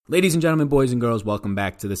Ladies and gentlemen, boys and girls, welcome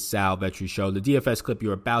back to the Sal Vetri Show. The DFS clip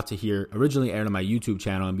you're about to hear originally aired on my YouTube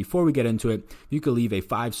channel, and before we get into it, if you could leave a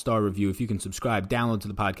 5-star review, if you can subscribe, download to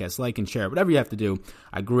the podcast, like and share, whatever you have to do,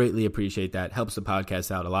 I greatly appreciate that. Helps the podcast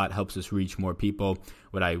out a lot, helps us reach more people.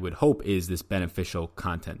 What I would hope is this beneficial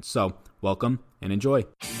content. So, welcome and enjoy.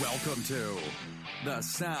 Welcome to the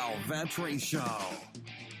Sal Vetri Show.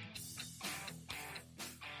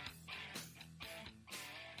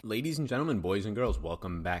 Ladies and gentlemen, boys and girls,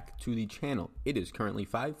 welcome back to the channel. It is currently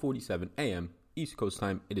 5:47 a.m. East Coast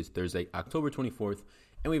time. It is Thursday, October 24th,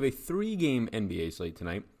 and we have a 3-game NBA slate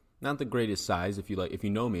tonight. Not the greatest size. If you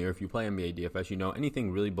know me or if you play NBA DFS, you know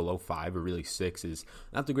anything really below 5 or really 6 is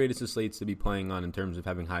not the greatest of slates to be playing on in terms of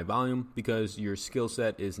having high volume, because your skill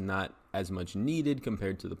set is not as much needed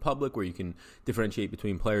compared to the public, where you can differentiate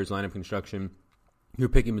between players, lineup construction. You're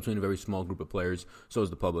picking between a very small group of players, so is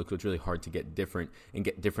the public, so it's really hard to get different and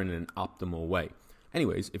get different in an optimal way.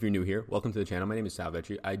 Anyways, if you're new here, welcome to the channel. My name is Sal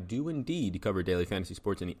Vetri. I do indeed cover daily fantasy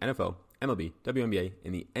sports in the NFL, MLB, WNBA,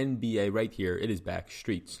 and the NBA right here. It is back,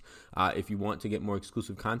 Streets. If you want to get more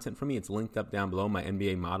exclusive content from me, it's linked up down below. My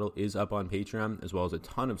NBA model is up on Patreon, as well as a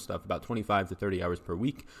ton of stuff, about 25 to 30 hours per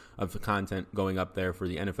week of content going up there for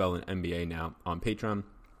the NFL and NBA now on Patreon.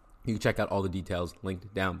 You can check out all the details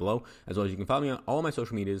linked down below, as well as you can follow me on all my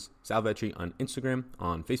social medias, Sal Vetri on Instagram,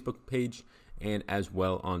 on Facebook page, and as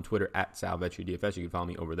well on Twitter at Sal Vetri DFS. You can follow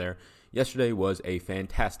me over there. Yesterday was a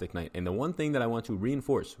fantastic night, and the one thing that I want to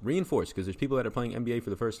reinforce, because there's people that are playing NBA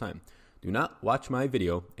for the first time, do not watch my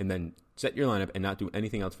video and then set your lineup and not do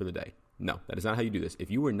anything else for the day. No, that is not how you do this.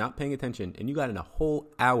 If you were not paying attention and you got in a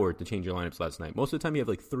whole hour to change your lineups last night, most of the time you have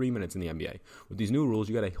like 3 minutes in the NBA. With these new rules,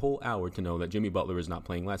 you got a whole hour to know that Jimmy Butler is not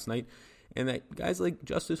playing last night, and that guys like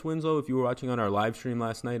Justice Winslow, if you were watching on our live stream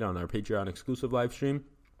last night, on our Patreon exclusive live stream,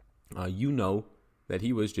 you know that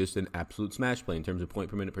he was just an absolute smash play in terms of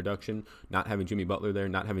point per minute production. Not having Jimmy Butler there,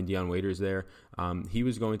 not having Deion Waiters there, he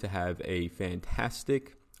was going to have a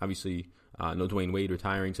fantastic, obviously, no Dwayne Wade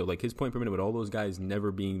retiring, so like his point per minute with all those guys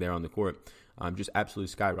never being there on the court, just absolutely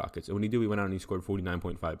skyrockets. And when he did, he went out and he scored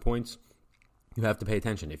 49.5 points. You have to pay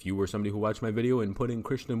attention. If you were somebody who watched my video and put in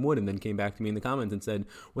Christian Wood and then came back to me in the comments and said,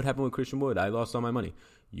 what happened with Christian Wood? I lost all my money.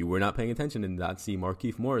 You were not paying attention and did not see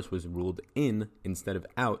Markieff Morris was ruled in instead of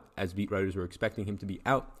out, as beat writers were expecting him to be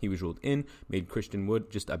out. He was ruled in, made Christian Wood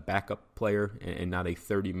just a backup player and not a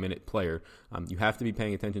 30-minute player. You have to be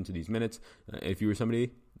paying attention to these minutes. If you were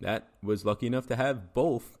somebody that was lucky enough to have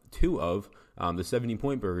two of the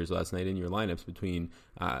 70-point burgers last night in your lineups between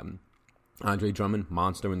Andre Drummond,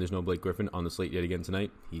 monster when there's no Blake Griffin on the slate yet again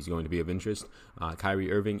tonight. He's going to be of interest. Kyrie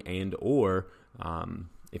Irving or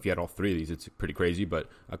if you had all three of these, it's pretty crazy, but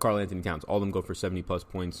Karl Anthony Towns. All of them go for 70-plus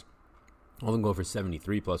points. All of them go for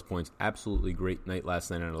 73-plus points. Absolutely great night last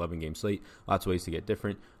night on an 11-game slate. Lots of ways to get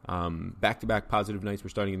different. Back-to-back positive nights we're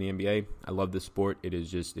starting in the NBA. I love this sport. It is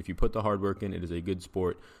just, if you put the hard work in, it is a good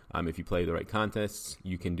sport. If you play the right contests,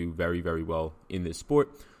 you can do very, very well in this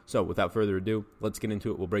sport. So without further ado, let's get into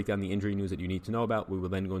it. We'll break down the injury news that you need to know about. We will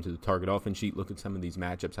then go into the target offense sheet, look at some of these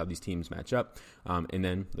matchups, how these teams match up, and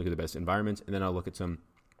then look at the best environments. And then I'll look at some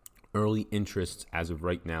early interests as of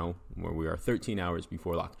right now, where we are 13 hours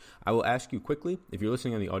before lock. I will ask you quickly, if you're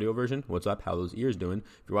listening on the audio version, what's up, how those ears doing?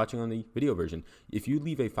 If you're watching on the video version, if you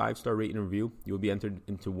leave a 5-star rate and review, you will be entered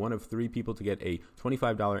into one of 3 people to get a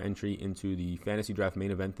 $25 entry into the Fantasy Draft main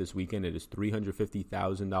event this weekend. It is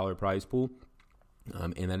 $350,000 prize pool.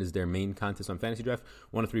 And that is their main contest on Fantasy Draft.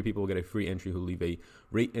 1 of 3 people will get a free entry who leave a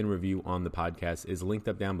rate and review on the podcast. Is linked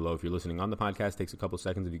up down below. If you're listening on the podcast, it takes a couple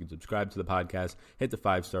seconds. If you can subscribe to the podcast, hit the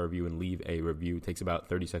 5-star review and leave a review. It takes about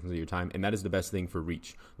 30 seconds of your time, and that is the best thing for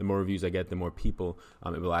reach. The more reviews I get, the more people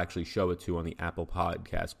it will actually show it to on the Apple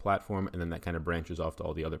Podcast platform, and then that kind of branches off to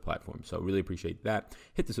all the other platforms. So really appreciate that.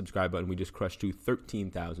 Hit the subscribe button. We just crushed to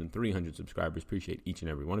 13,300 subscribers. Appreciate each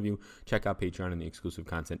and every one of you. Check out Patreon and the exclusive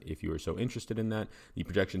content if you are so interested in that. The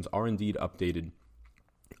projections are indeed updated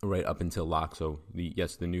right up until lock. So the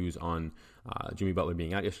news on Jimmy Butler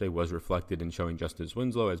being out yesterday was reflected in showing Justice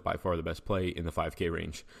Winslow as by far the best play in the 5K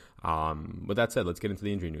range. With that said, let's get into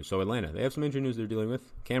the injury news. So Atlanta, they have some injury news they're dealing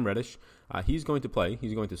with. Cam Reddish, he's going to play.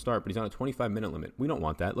 He's going to start, but he's on a 25-minute limit. We don't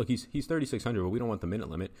want that. Look, he's 3,600, but we don't want the minute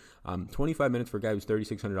limit. 25 minutes for a guy who's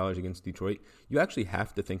 $3,600 against Detroit. You actually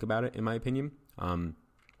have to think about it, in my opinion.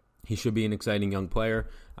 He should be an exciting young player,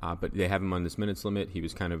 but they have him on this minutes limit. He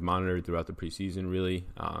was kind of monitored throughout the preseason, really,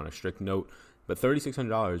 on a strict note. But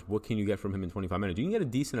 $3,600, what can you get from him in 25 minutes? You can get a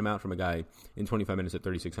decent amount from a guy in 25 minutes at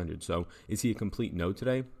 $3,600. So is he a complete no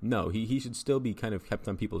today? No, he should still be kind of kept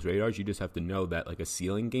on people's radars. You just have to know that like a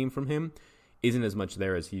ceiling game from him isn't as much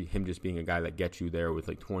there as him just being a guy that gets you there with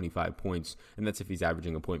like 25 points. And that's if he's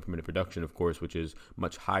averaging a point per minute production, of course, which is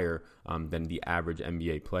much higher than the average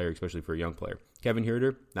NBA player, especially for a young player. Kevin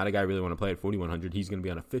Huerter, not a guy I really want to play at 4,100. He's going to be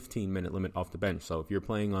on a 15-minute limit off the bench. So if you're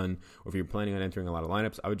planning on entering a lot of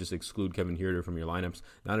lineups, I would just exclude Kevin Huerter from your lineups.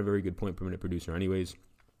 Not a very good point per minute producer anyways.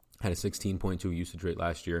 Had a 16.2 usage rate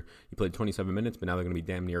last year. He played 27 minutes, but now they're going to be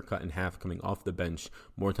damn near cut in half coming off the bench.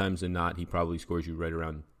 More times than not, he probably scores you right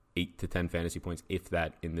around 8 to 10 fantasy points, if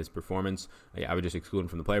that, in this performance. I would just exclude him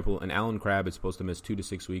from the player pool. And Alan Crabb is supposed to miss 2 to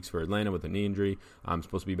 6 weeks for Atlanta with a knee injury.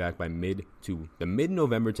 Supposed to be back by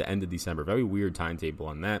mid-November to end of December. Very weird timetable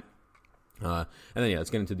on that. And then, let's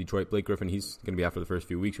get into Detroit. Blake Griffin, he's going to be out for the first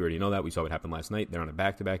few weeks. We already know that. We saw what happened last night. They're on a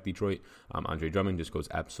back-to-back, Detroit. Andre Drummond just goes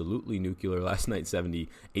absolutely nuclear last night.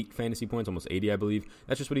 78 fantasy points, almost 80, I believe.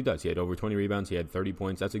 That's just what he does. He had over 20 rebounds. He had 30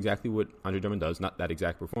 points. That's exactly what Andre Drummond does. Not that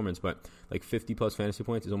exact performance, but like 50-plus fantasy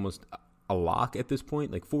points is almost a lock at this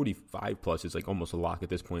point. Like 45-plus is like almost a lock at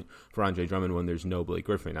this point for Andre Drummond when there's no Blake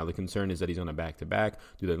Griffin. Now, the concern is that he's on a back-to-back.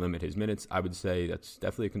 Do they limit his minutes? I would say that's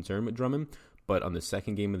definitely a concern with Drummond. But on the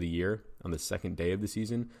second game of the year, on the second day of the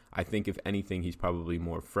season, I think if anything, he's probably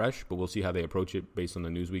more fresh. But we'll see how they approach it based on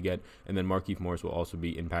the news we get. And then Markieff Morris will also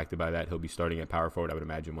be impacted by that. He'll be starting at power forward, I would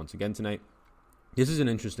imagine, once again tonight. This is an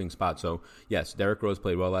interesting spot. So, yes, Derrick Rose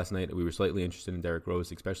played well last night. We were slightly interested in Derrick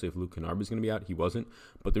Rose, especially if Luke Kennard was going to be out. He wasn't.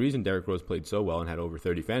 But the reason Derrick Rose played so well and had over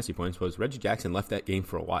 30 fantasy points was Reggie Jackson left that game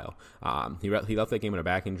for a while. He left that game with a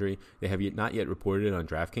back injury. They have not yet reported it on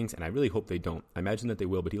Draftkings, and I really hope they don't. I imagine that they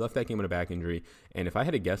will, but he left that game with a back injury. And if I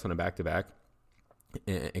had to guess on a back-to-back,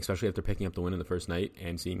 especially after picking up the win in the first night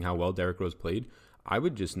and seeing how well Derrick Rose played, I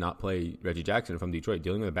would just not play Reggie Jackson from Detroit.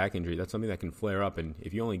 Dealing with a back injury, that's something that can flare up. And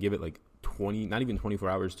if you only give it like 20, not even 24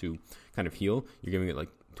 hours to kind of heal, you're giving it like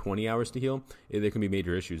 20 hours to heal, there can be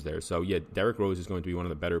major issues there. So, Derrick Rose is going to be one of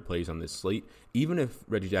the better plays on this slate. Even if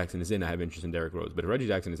Reggie Jackson is in, I have interest in Derrick Rose. But if Reggie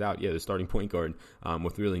Jackson is out, the starting point guard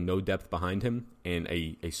with really no depth behind him and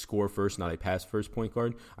a score first, not a pass first point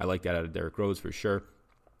guard, I like that out of Derrick Rose for sure.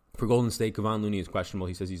 For Golden State, Kevon Looney is questionable.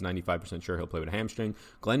 He says he's 95% sure he'll play with a hamstring.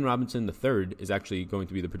 Glenn Robinson III is actually going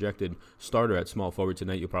to be the projected starter at small forward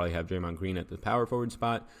tonight. You'll probably have Draymond Green at the power forward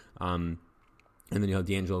spot. And then you have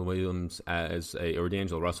D'Angelo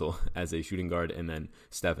Russell as a shooting guard, and then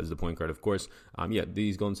Steph as the point guard, of course.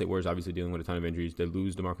 These Golden State Warriors obviously dealing with a ton of injuries. They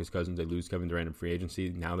lose DeMarcus Cousins. They lose Kevin Durant in free agency.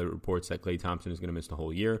 Now there are reports that Klay Thompson is going to miss the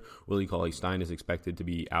whole year. Willie Cauley-Stein is expected to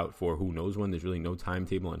be out for who knows when. There's really no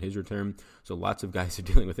timetable on his return. So lots of guys are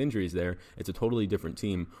dealing with injuries there. It's a totally different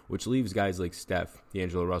team, which leaves guys like Steph,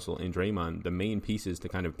 D'Angelo Russell, and Draymond, the main pieces to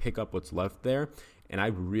kind of pick up what's left there. And I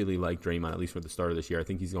really like Draymond, at least for the start of this year. I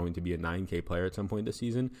think he's going to be a 9K player at some point this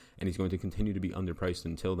season, and he's going to continue to be underpriced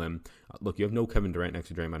until then. Look, you have no Kevin Durant next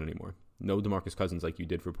to Draymond anymore. No DeMarcus Cousins like you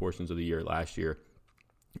did for portions of the year last year.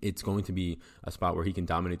 It's going to be a spot where he can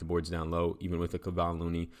dominate the boards down low, even with a Kevon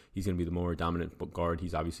Looney. He's going to be the more dominant guard.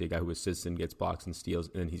 He's obviously a guy who assists and gets blocks and steals,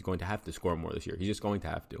 and he's going to have to score more this year. He's just going to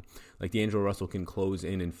have to. Like D'Angelo Russell can close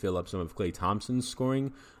in and fill up some of Klay Thompson's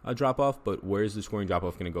scoring drop-off, but where's the scoring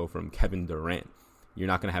drop-off going to go from Kevin Durant? You're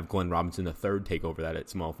not going to have Glenn Robinson III take over that at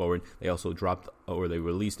small forward. They also they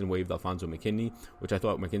released and waived Alfonso McKinney, which I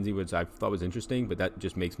thought was interesting, but that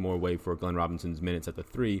just makes more way for Glenn Robinson's minutes at the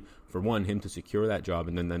 3. For one, him to secure that job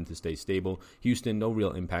and then them to stay stable. Houston, no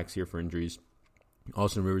real impacts here for injuries.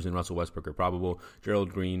 Austin Rivers and Russell Westbrook are probable.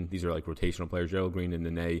 Gerald Green, these are like rotational players. Gerald Green and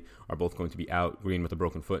Nene are both going to be out. Green with a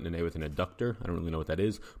broken foot, Nene with an adductor. I don't really know what that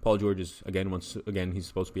is. Paul George is, once again, he's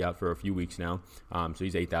supposed to be out for a few weeks now. So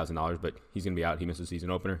he's $8,000, but he's going to be out. He missed the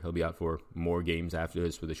season opener. He'll be out for more games after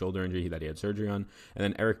this with a shoulder injury that he had surgery on. And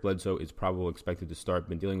then Eric Bledsoe is probably expected to start.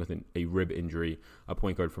 Been dealing with a rib injury, a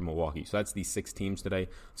point guard from Milwaukee. So that's the 6 teams today.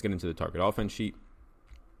 Let's get into the target offense sheet.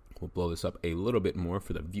 We'll blow this up a little bit more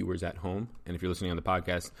for the viewers at home. And if you're listening on the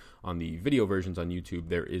podcast, on the video versions on YouTube,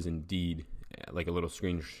 there is indeed like a little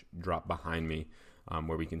screen drop behind me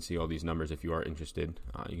where we can see all these numbers if you are interested.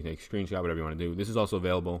 You can take a screenshot, whatever you want to do. This is also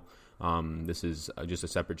available. This is just a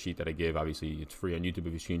separate sheet that I give. Obviously, it's free on YouTube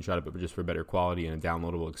if you screenshot it, but just for better quality and a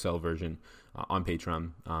downloadable Excel version on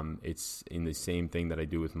Patreon. It's in the same thing that I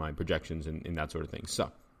do with my projections and that sort of thing.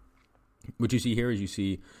 So what you see here is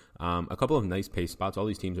a couple of nice pace spots. All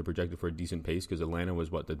these teams are projected for a decent pace because Atlanta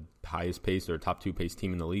was the highest pace or top 2 pace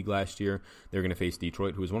team in the league last year. They're going to face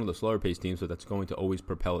Detroit, who is one of the slower pace teams, so that's going to always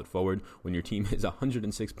propel it forward when your team is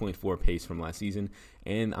 106.4 pace from last season.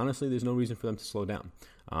 And honestly, there's no reason for them to slow down.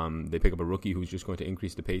 They pick up a rookie who's just going to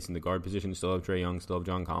increase the pace in the guard position. Still have Trae Young, still have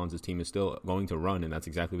John Collins. This team is still going to run, and that's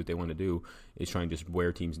exactly what they want to do, is try and just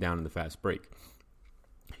wear teams down in the fast break.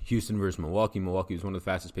 Houston versus Milwaukee. Milwaukee was one of the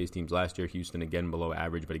fastest paced teams last year. Houston again below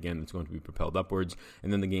average, but again it's going to be propelled upwards.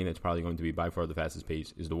 And then the game that's probably going to be by far the fastest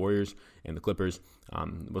pace is the Warriors and the Clippers.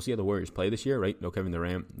 We'll see how the Warriors play this year, right? No Kevin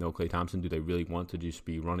Durant, no Klay Thompson. Do they really want to just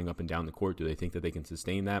be running up and down the court? Do they think that they can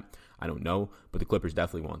sustain that? I don't know, but the Clippers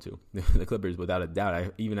definitely want to. The Clippers, without a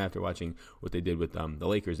doubt, even after watching what they did with the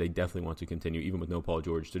Lakers, they definitely want to continue, even with no Paul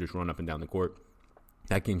George, to just run up and down the court.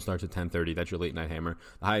 That game starts at 10:30. That's your late night hammer.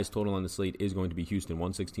 The highest total on the slate is going to be Houston,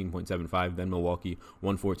 116.75, then Milwaukee,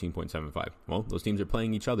 114.75. Well, those teams are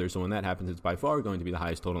playing each other, so when that happens, it's by far going to be the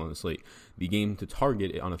highest total on the slate. The game to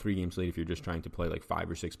target on a 3-game slate, if you're just trying to play like 5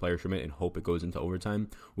 or 6 players from it and hope it goes into overtime,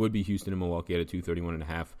 would be Houston and Milwaukee at a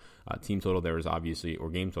 231.5 team total. There is obviously, or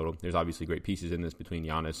game total, there's obviously great pieces in this between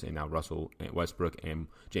Giannis and now Russell and Westbrook and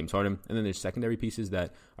James Harden. And then there's secondary pieces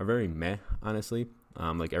that are very meh, honestly.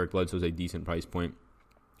 Like Eric Bledsoe's a decent price point.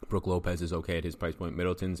 Brook Lopez is okay at his price point.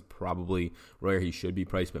 Middleton's probably where he should be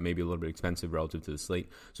priced, but maybe a little bit expensive relative to the slate.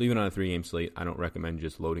 So even on a 3-game slate, I don't recommend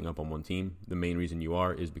just loading up on one team. The main reason you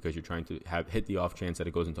are is because you're trying to hit the off chance that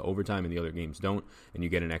it goes into overtime and the other games don't, and you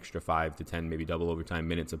get an extra 5 to 10, maybe double overtime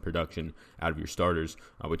minutes of production out of your starters,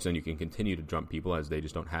 which then you can continue to jump people as they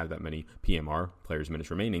just don't have that many PMR players minutes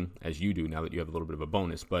remaining as you do now that you have a little bit of a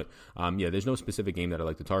bonus. But there's no specific game that I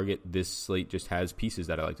like to target. This slate just has pieces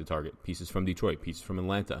that I like to target. Pieces from Detroit, pieces from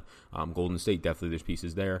Atlanta. Golden State, definitely there's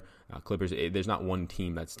pieces there. Clippers, there's not one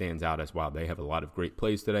team that stands out as, wow, they have a lot of great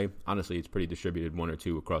plays today. Honestly, it's pretty distributed, 1 or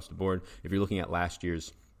 2 across the board. If you're looking at last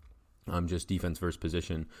year's just defense versus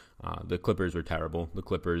position, the Clippers were terrible. The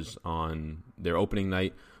Clippers on their opening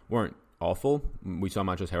night weren't awful. We saw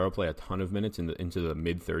Montrezl Harrell play a ton of minutes into the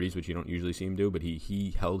mid-30s, which you don't usually see him do, but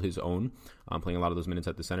he held his own, playing a lot of those minutes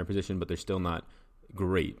at the center position, but they're still not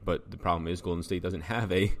great. But the problem is Golden State doesn't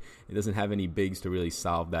have any bigs to really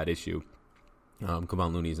solve that issue.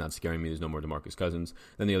 Kevon Looney is not scaring me. There's no more DeMarcus Cousins.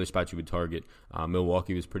 Then the other spot you would target,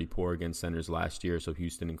 Milwaukee was pretty poor against centers last year, so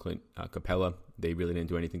Houston and Clint Capella, they really didn't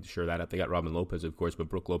do anything to shore that up. They got Robin Lopez, of course, but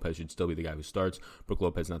Brook Lopez should still be the guy who starts. Brook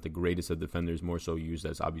Lopez not the greatest of defenders, more so used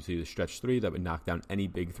as obviously the stretch 3 that would knock down any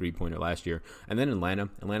big three-pointer last year. And then Atlanta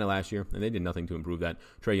last year, and they did nothing to improve that.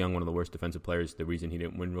 Trae Young, one of the worst defensive players. The reason he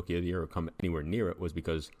didn't win Rookie of the Year or come anywhere near it was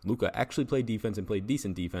because Luka actually played defense and played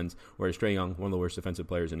decent defense, whereas Trae Young, one of the worst defensive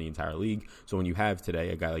players in the entire league. So when you have today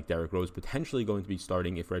a guy like Derrick Rose potentially going to be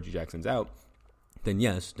starting if Reggie Jackson's out, then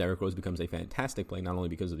yes, Derrick Rose becomes a fantastic play, not only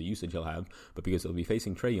because of the usage he'll have, but because he'll be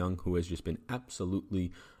facing Trae Young, who has just been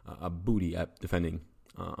absolutely a booty at defending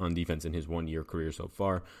on defense in his 1-year career so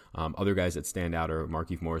far. Other guys that stand out are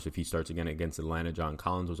Markieff Morris if he starts again against Atlanta. John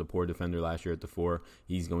Collins was a poor defender last year at the 4.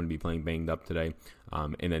 He's going to be playing banged up today.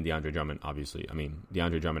 And then DeAndre Drummond, obviously. I mean,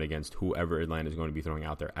 DeAndre Drummond against whoever Atlanta is going to be throwing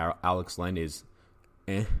out there. Alex Len is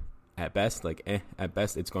at best, at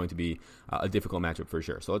best, it's going to be a difficult matchup for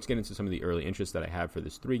sure. So let's get into some of the early interests that I have for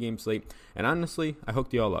this 3-game slate. And honestly, I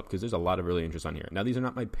hooked you all up because there's a lot of early interest on here. Now, these are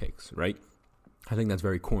not my picks, right? I think that's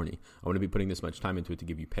very corny. I want to be putting this much time into it to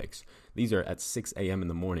give you picks. These are at 6 a.m. in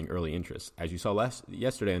the morning early interests. As you saw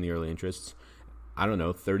yesterday on the early interests, I don't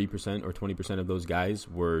know, 30% or 20% of those guys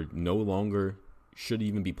were no longer should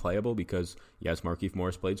even be playable because, yes, Markieff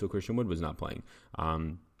Morris played, so Christian Wood was not playing.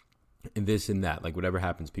 And this and that, like whatever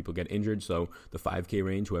happens, people get injured. So the 5K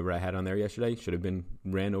range, whoever I had on there yesterday, should have been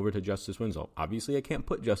ran over to Justice Winslow. Obviously, I can't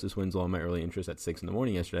put Justice Winslow on my early interest at 6 in the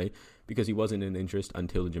morning yesterday because he wasn't in interest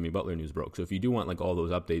until the Jimmy Butler news broke. So if you do want like all those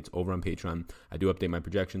updates over on Patreon, I do update my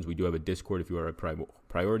projections. We do have a Discord if you are a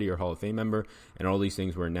priority or Hall of Fame member, and all these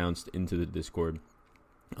things were announced into the Discord.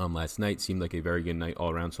 Last night seemed like a very good night all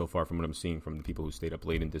around so far from what I'm seeing from the people who stayed up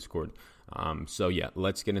late in Discord. So yeah,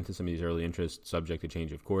 let's get into some of these early interests, subject to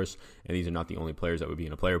change, of course. And these are not the only players that would be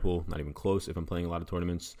in a player pool, not even close if I'm playing a lot of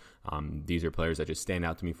tournaments. These are players that just stand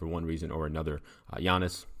out to me for one reason or another.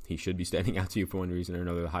 Giannis, he should be standing out to you for one reason or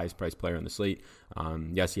another, the highest priced player on the slate.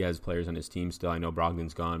 Yes, he has players on his team still. I know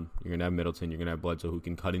Brogdon's gone. You're going to have Middleton. You're going to have Bledsoe who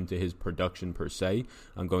can cut into his production per se.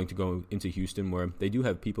 I'm going to go into Houston where they do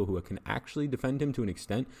have people who can actually defend him to an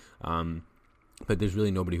extent. But there's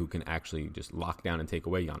really nobody who can actually just lock down and take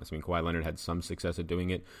away Giannis. I mean, Kawhi Leonard had some success at doing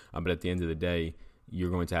it, but at the end of the day,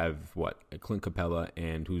 you're going to have, a Clint Capella,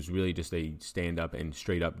 and who's really just a stand-up and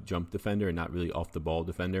straight-up jump defender and not really off-the-ball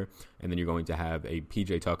defender. And then you're going to have a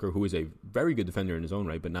PJ Tucker, who is a very good defender in his own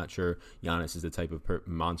right, but not sure Giannis is the type of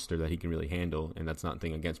monster that he can really handle. And that's not a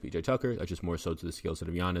thing against PJ Tucker. That's just more so to the skill set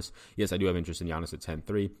of Giannis. Yes, I do have interest in Giannis at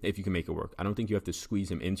 10-3, if you can make it work. I don't think you have to squeeze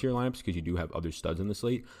him into your lineups because you do have other studs in the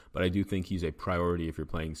slate, but I do think he's a priority if you're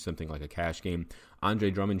playing something like a cash game.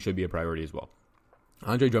 Andre Drummond should be a priority as well.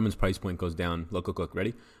 Andre Drummond's price point goes down. Look,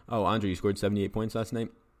 ready? Oh, Andre, you scored 78 points last night?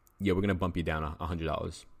 Yeah, we're going to bump you down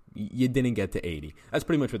 $100. you didn't get to 80. That's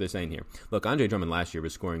pretty much what they're saying here. Look, Andre Drummond last year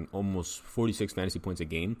was scoring almost 46 fantasy points a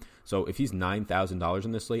game. So if he's $9,000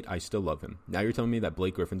 in this slate, I still love him. Now you're telling me that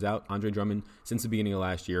Blake Griffin's out. Andre Drummond, since the beginning of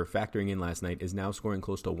last year, factoring in last night, is now scoring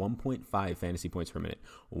close to 1.5 fantasy points per minute.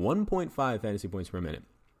 1.5 fantasy points per minute.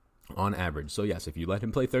 On average. So yes, if you let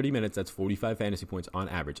him play 30 minutes, that's 45 fantasy points on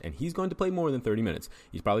average. And he's going to play more than 30 minutes.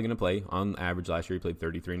 He's probably going to play, on average, last year he played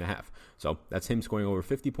 33 and a half. So that's him scoring over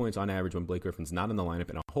 50 points on average when Blake Griffin's not in the lineup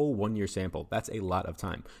in a whole 1 year sample. That's a lot of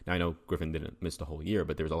time. Now I know Griffin didn't miss the whole year,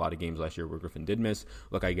 but there was a lot of games last year where Griffin did miss.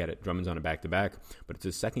 Look, I get it. Drummond's on a back-to-back, but it's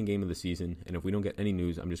his second game of the season. And if we don't get any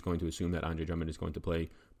news, I'm just going to assume that Andre Drummond is going to play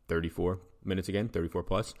 34 minutes again, 34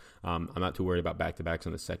 plus. I'm not too worried about back-to-backs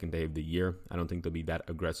on the second day of the year. I don't think they'll be that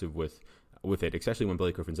aggressive with it, especially when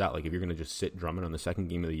Blake Griffin's out. Like, if you're going to just sit Drummond on the second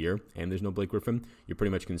game of the year and there's no Blake Griffin, you're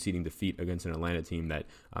pretty much conceding defeat against an Atlanta team that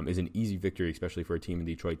is an easy victory, especially for a team in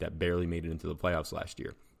Detroit that barely made it into the playoffs last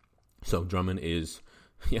year. So Drummond is,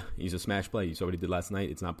 he's a smash play. You saw what he did last night.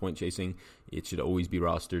 It's not point chasing. It should always be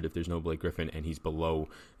rostered if there's no Blake Griffin and he's below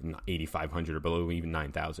 8,500 or below even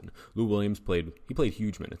 9,000. Lou Williams played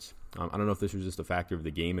huge minutes. I don't know if this was just a factor of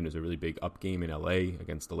the game and it was a really big up game in LA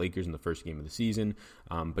against the Lakers in the first game of the season,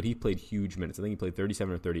 but he played huge minutes. I think he played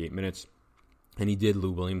 37 or 38 minutes. And he did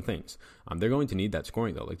Lou Williams things. They're going to need that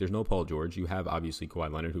scoring, though. Like, there's no Paul George. You have, obviously, Kawhi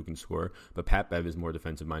Leonard who can score, but Pat Bev is more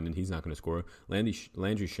defensive-minded. He's not going to score. Landry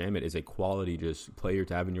Shamet is a quality just player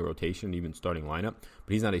to have in your rotation, even starting lineup,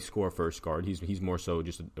 but he's not a score-first guard. He's more so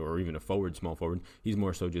just, or even a forward, small forward. He's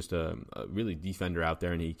more so just a really defender out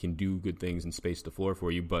there, and he can do good things and space the floor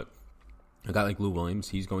for you, but a guy like Lou Williams,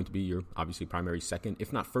 he's going to be your, obviously, primary second,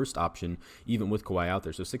 if not first option, even with Kawhi out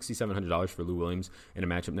there. So $6,700 for Lou Williams in a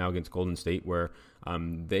matchup now against Golden State where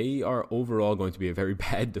they are overall going to be a very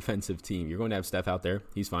bad defensive team. You're going to have Steph out there.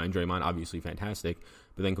 He's fine. Draymond, obviously, fantastic.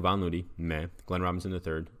 But then Kevon Looney, meh. Glenn Robinson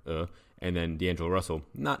III, and then D'Angelo Russell,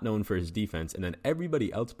 not known for his defense. And then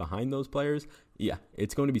everybody else behind those players, yeah,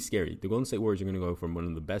 it's going to be scary. The Golden State Warriors are going to go from one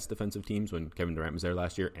of the best defensive teams when Kevin Durant was there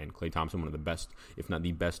last year and Klay Thompson, one of the best, if not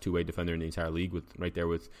the best two-way defender in the entire league, right there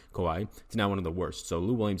with Kawhi, to now one of the worst. So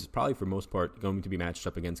Lou Williams is probably, for most part, going to be matched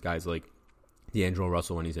up against guys like D'Angelo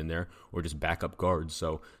Russell when he's in there, or just backup guards.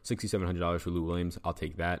 So $6,700 for Lou Williams, I'll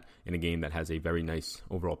take that in a game that has a very nice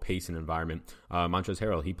overall pace and environment. Montrezl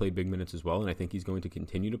Harrell, he played big minutes as well, and I think he's going to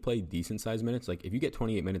continue to play decent-sized minutes. Like, if you get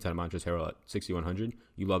 28 minutes out of Montrezl Harrell at $6,100,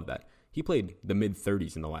 you love that. He played the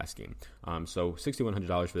mid-30s in the last game. So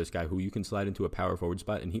 $6,100 for this guy who you can slide into a power forward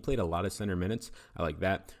spot, and he played a lot of center minutes. I like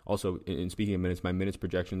that. Also, in speaking of minutes, my minutes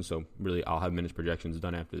projections, so really I'll have minutes projections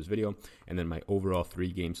done after this video, and then my overall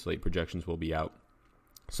 3-game slate projections will be out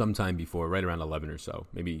sometime before, right around 11 or so,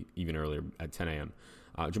 maybe even earlier at 10 a.m.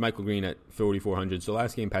 JaMychal Green at 4,400. So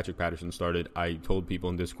last game, Patrick Patterson started. I told people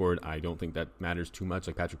in Discord, I don't think that matters too much.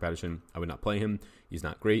 Like, Patrick Patterson, I would not play him. He's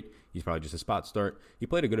not great. He's probably just a spot start. He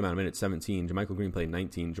played a good amount of minutes, 17. JaMychal Green played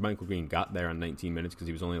 19. JaMychal Green got there on 19 minutes because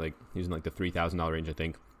he was in the $3,000 range, I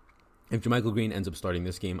think. If JaMychal Green ends up starting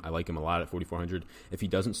this game, I like him a lot at 4,400. If he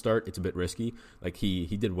doesn't start, it's a bit risky. Like, he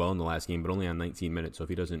did well in the last game, but only on 19 minutes. So if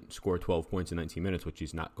he doesn't score 12 points in 19 minutes, which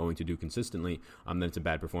he's not going to do consistently, then it's a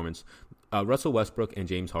bad performance. Russell Westbrook and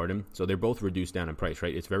James Harden, so they're both reduced down in price,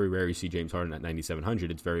 right? It's very rare you see James Harden at 9,700.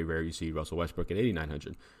 It's very rare you see Russell Westbrook at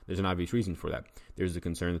 8,900. There's an obvious reason for that. There's the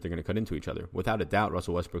concern that they're going to cut into each other. Without a doubt,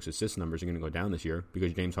 Russell Westbrook's assist numbers are going to go down this year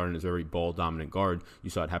because James Harden is a very ball-dominant guard. You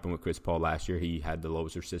saw it happen with Chris Paul last year. He had the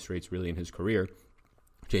lowest assist rates really in his career.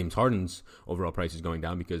 James Harden's overall price is going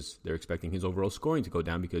down because they're expecting his overall scoring to go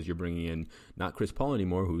down because you're bringing in not Chris Paul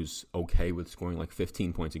anymore, who's okay with scoring like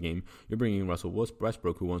 15 points a game. You're bringing in Russell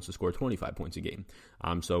Westbrook, who wants to score 25 points a game.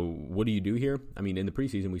 So what do you do here? I mean, in the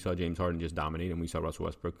preseason, we saw James Harden just dominate, and we saw Russell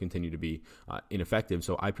Westbrook continue to be ineffective.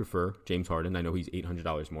 So I prefer James Harden. I know he's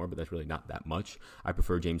 $800 more, but that's really not that much. I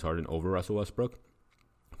prefer James Harden over Russell Westbrook.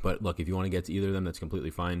 But look, if you want to get to either of them, that's completely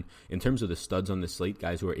fine. In terms of the studs on this slate,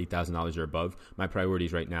 guys who are $8,000 or above, my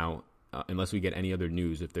priorities right now, unless we get any other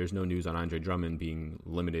news, if there's no news on Andre Drummond being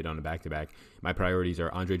limited on a back-to-back, my priorities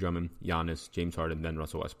are Andre Drummond, Giannis, James Harden, then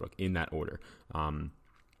Russell Westbrook, in that order. And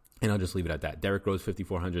I'll just leave it at that. Derrick Rose,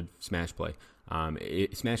 5,400, smash play.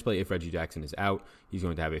 Smash play if Reggie Jackson is out. He's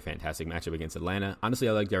going to have a fantastic matchup against Atlanta. Honestly,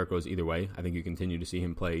 I like Derrick Rose either way. I think you continue to see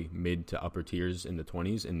him play mid to upper tiers in the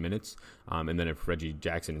 20s in minutes. And then if Reggie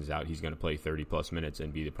Jackson is out, he's going to play 30-plus minutes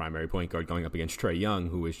and be the primary point guard going up against Trae Young,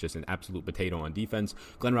 who is just an absolute potato on defense.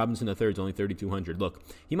 Glenn Robinson III is only 3,200. Look,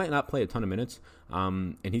 he might not play a ton of minutes,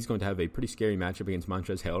 and he's going to have a pretty scary matchup against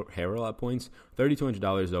Montrezl Harrell at points.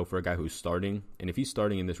 $3,200, though, for a guy who's starting. And if he's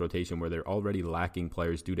starting in this rotation where they're already lacking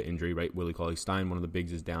players due to injury, right? Willie Cauley-Stein, one of the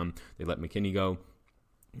bigs, is down. They let McKinney go.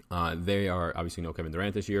 They are obviously no Kevin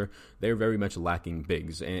Durant this year. They're very much lacking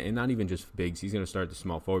bigs, and not even just bigs. He's going to start the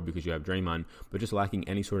small forward because you have Draymond, but just lacking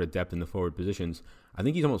any sort of depth in the forward positions. I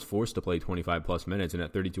think he's almost forced to play 25 plus minutes, and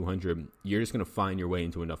at 3,200, you're just going to find your way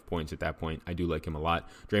into enough points at that point. I do like him a lot.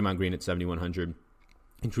 Draymond Green at 7,100.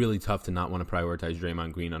 It's really tough to not want to prioritize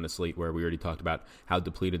Draymond Green on a slate where we already talked about how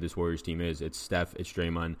depleted this Warriors team is. It's Steph, it's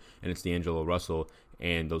Draymond, and it's D'Angelo Russell.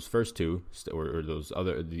 And those first two, or those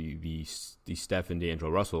other, the Steph and D'Angelo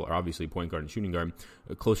Russell are obviously point guard and shooting guard.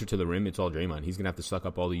 Closer to the rim, it's all Draymond. He's going to have to suck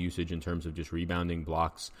up all the usage in terms of just rebounding,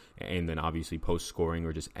 blocks, and then obviously post-scoring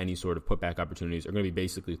or just any sort of putback opportunities are going to be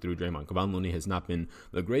basically through Draymond. Kevon Looney has not been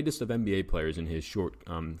the greatest of NBA players in his short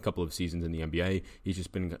couple of seasons in the NBA. He's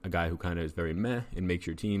just been a guy who kind of is very meh and makes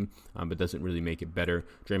your team, but doesn't really make it better.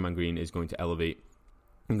 Draymond Green is going to elevate.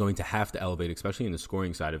 I'm going to have to elevate, especially in the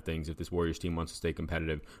scoring side of things, if this Warriors team wants to stay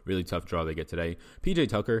competitive. Really tough draw they get today. PJ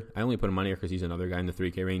Tucker, I only put him on here because he's another guy in the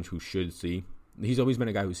 3K range who should see. He's always been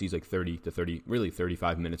a guy who sees like 30 to 30, really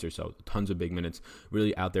 35 minutes or so. Tons of big minutes,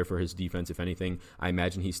 really out there for his defense, if anything. I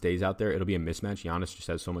imagine he stays out there. It'll be a mismatch. Giannis just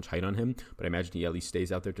has so much height on him, but I imagine he at least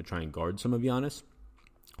stays out there to try and guard some of Giannis.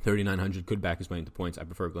 3,900 could back his way into points. I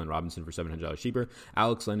prefer Glenn Robinson for $700 cheaper.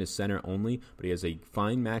 Alex Len is center only, but he has a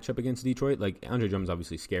fine matchup against Detroit. Like, Andre Drummond's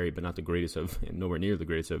obviously scary, but not the greatest of, and nowhere near the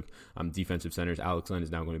greatest of defensive centers. Alex Len is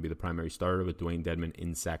now going to be the primary starter with Dwayne Dedmon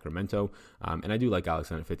in Sacramento. And I do like Alex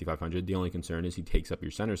Len at 5,500. The only concern is he takes up your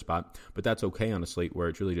center spot, but that's okay on a slate where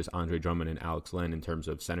it's really just Andre Drummond and Alex Len in terms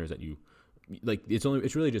of centers that you like. It's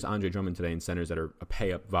really just Andre Drummond today in centers that are a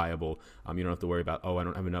pay-up viable. You don't have to worry about, I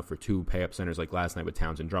don't have enough for two pay-up centers like last night with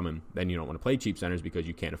Towns and Drummond. Then you don't want to play cheap centers because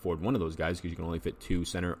you can't afford one of those guys because you can only fit two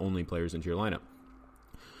center-only players into your lineup.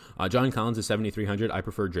 John Collins is 7,300. I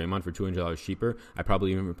prefer Draymond for $200 cheaper. I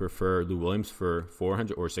probably even prefer Lou Williams for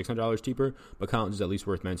 $400 or $600 cheaper, but Collins is at least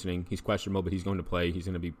worth mentioning. He's questionable, but he's going to play. He's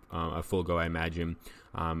going to be a full go, I imagine.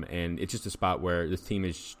 And it's just a spot where this team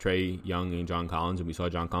is Trae Young and John Collins, and we saw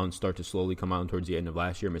John Collins start to slowly come on towards the end of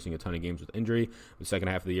last year, missing a ton of games with injury. The second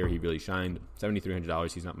half of the year, he really shined.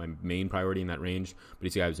 $7,300. He's not my main priority in that range, but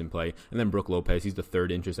he's a guy who's in play. And then Brook Lopez, he's the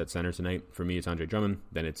third interest at center tonight. For me, it's Andre Drummond.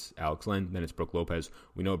 Then it's Alex Len. Then it's Brook Lopez.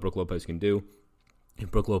 We know what Brook Lopez can do. If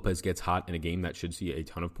Brook Lopez gets hot in a game, that should see a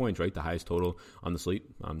ton of points, right? The highest total on the slate.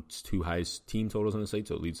 It's two highest team totals on the slate,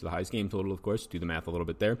 so it leads to the highest game total, of course. Do the math a little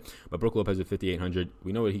bit there. But Brook Lopez at 5,800,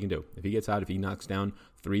 we know what he can do. If he gets hot, if he knocks down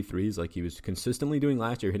 3 threes like he was consistently doing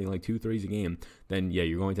last year, hitting like 2 threes a game, then yeah,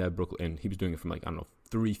 you're going to have Brook, and he was doing it from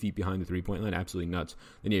 3 feet behind the three-point line, absolutely nuts.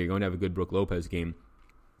 Then yeah, you're going to have a good Brook Lopez game.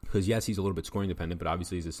 Because, yes, he's a little bit scoring dependent, but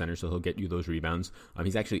obviously he's a center, so he'll get you those rebounds.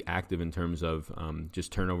 He's actually active in terms of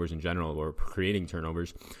just turnovers in general or creating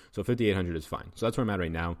turnovers. So 5,800 is fine. So that's where I'm at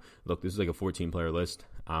right now. Look, this is like a 14-player list.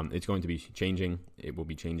 It's going to be changing. It will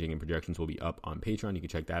be changing, and projections will be up on Patreon. You can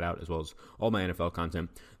check that out, as well as all my NFL content.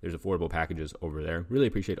 There's affordable packages over there. Really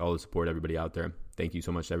appreciate all the support, everybody out there. Thank you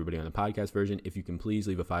so much to everybody on the podcast version. If you can please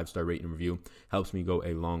leave a 5-star rate and review, helps me go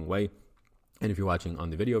a long way. And if you're watching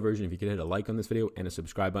on the video version, if you could hit a like on this video and a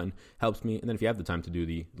subscribe button, helps me. And then if you have the time to do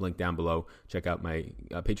the link down below, check out my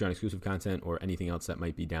Patreon exclusive content or anything else that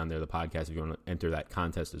might be down there, the podcast, if you want to enter that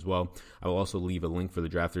contest as well. I will also leave a link for the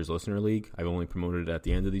Drafters Listener League. I've only promoted it at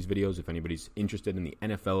the end of these videos. If anybody's interested in the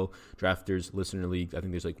NFL Drafters Listener League, I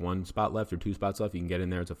think there's like 1 spot left or 2 spots left. You can get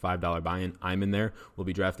in there. It's a $5 buy-in. I'm in there. We'll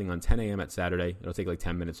be drafting on 10 a.m. at Saturday. It'll take like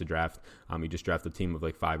 10 minutes to draft. We just draft a team of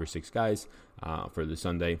like 5 or 6 guys for the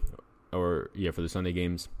Sunday. For the Sunday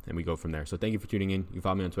games, and we go from there. So thank you for tuning in. You can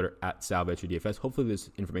follow me on Twitter at SalVetcherDFS. Hopefully this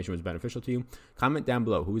information was beneficial to you. Comment down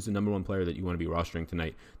below, who is the number 1 player that you want to be rostering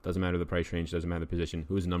tonight? Doesn't matter the price range, doesn't matter the position.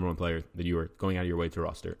 Who is the number 1 player that you are going out of your way to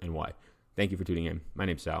roster, and why? Thank you for tuning in. My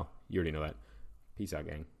name's Sal. You already know that. Peace out,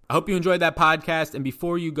 gang. I hope you enjoyed that podcast, and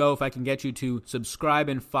before you go, if I can get you to subscribe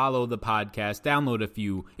and follow the podcast, download if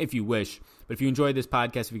you wish. But if you enjoyed this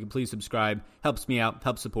podcast, if you could please subscribe, helps me out,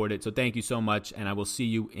 helps support it. So thank you so much, and I will see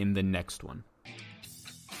you in the next one.